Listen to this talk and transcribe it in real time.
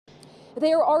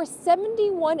There are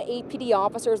 71 APD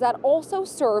officers that also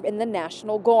serve in the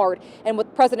National Guard. And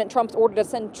with President Trump's order to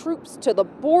send troops to the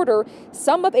border,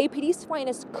 some of APD's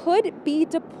finest could be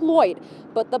deployed.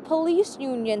 But the police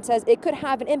union says it could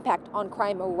have an impact on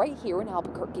crime right here in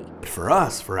Albuquerque. For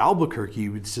us, for Albuquerque,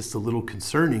 it's just a little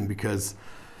concerning because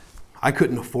I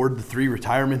couldn't afford the 3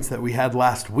 retirements that we had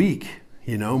last week.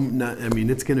 You know, I mean,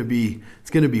 it's going to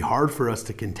be hard for us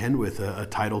to contend with a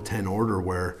Title X order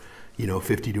where, you know,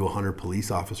 50 to 100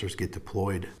 police officers get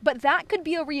deployed. But that could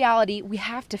be a reality we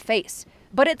have to face.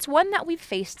 But it's one that we've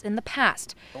faced in the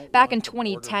past. Back in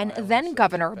 2010, then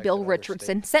Governor Bill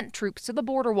Richardson sent troops to the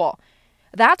border wall.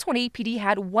 That's when APD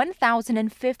had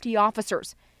 1,050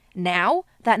 officers. Now,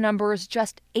 that number is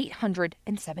just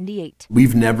 878.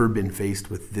 We've never been faced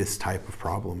with this type of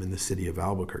problem in the city of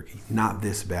Albuquerque, not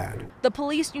this bad. The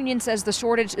police union says the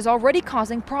shortage is already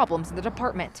causing problems in the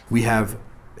department. We have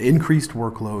increased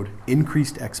workload,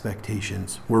 increased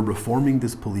expectations. We're reforming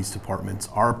this police department.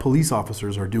 Our police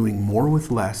officers are doing more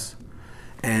with less,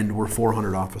 and we're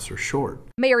 400 officers short.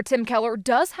 Mayor Tim Keller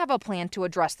does have a plan to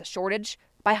address the shortage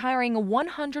by hiring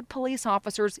 100 police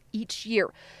officers each year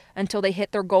until they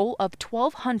hit their goal of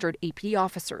 1,200 APD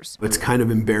officers. It's kind of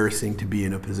embarrassing to be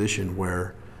in a position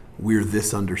where we're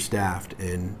this understaffed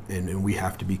and we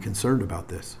have to be concerned about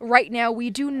this. Right now,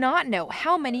 we do not know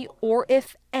how many or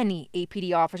if any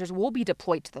APD officers will be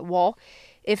deployed to the wall.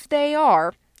 If they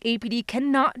are, APD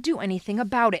cannot do anything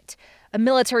about it. A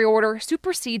military order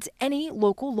supersedes any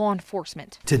local law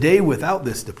enforcement. Today, without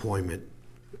this deployment,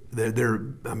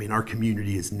 our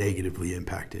community is negatively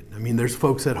impacted. I mean, there's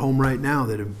folks at home right now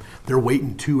they're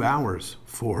waiting 2 hours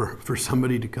for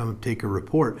somebody to come take a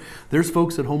report. There's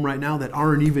folks at home right now that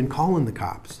aren't even calling the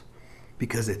cops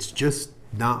because it's just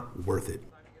not worth it.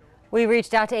 We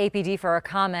reached out to APD for a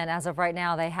comment. As of right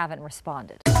now, they haven't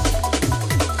responded.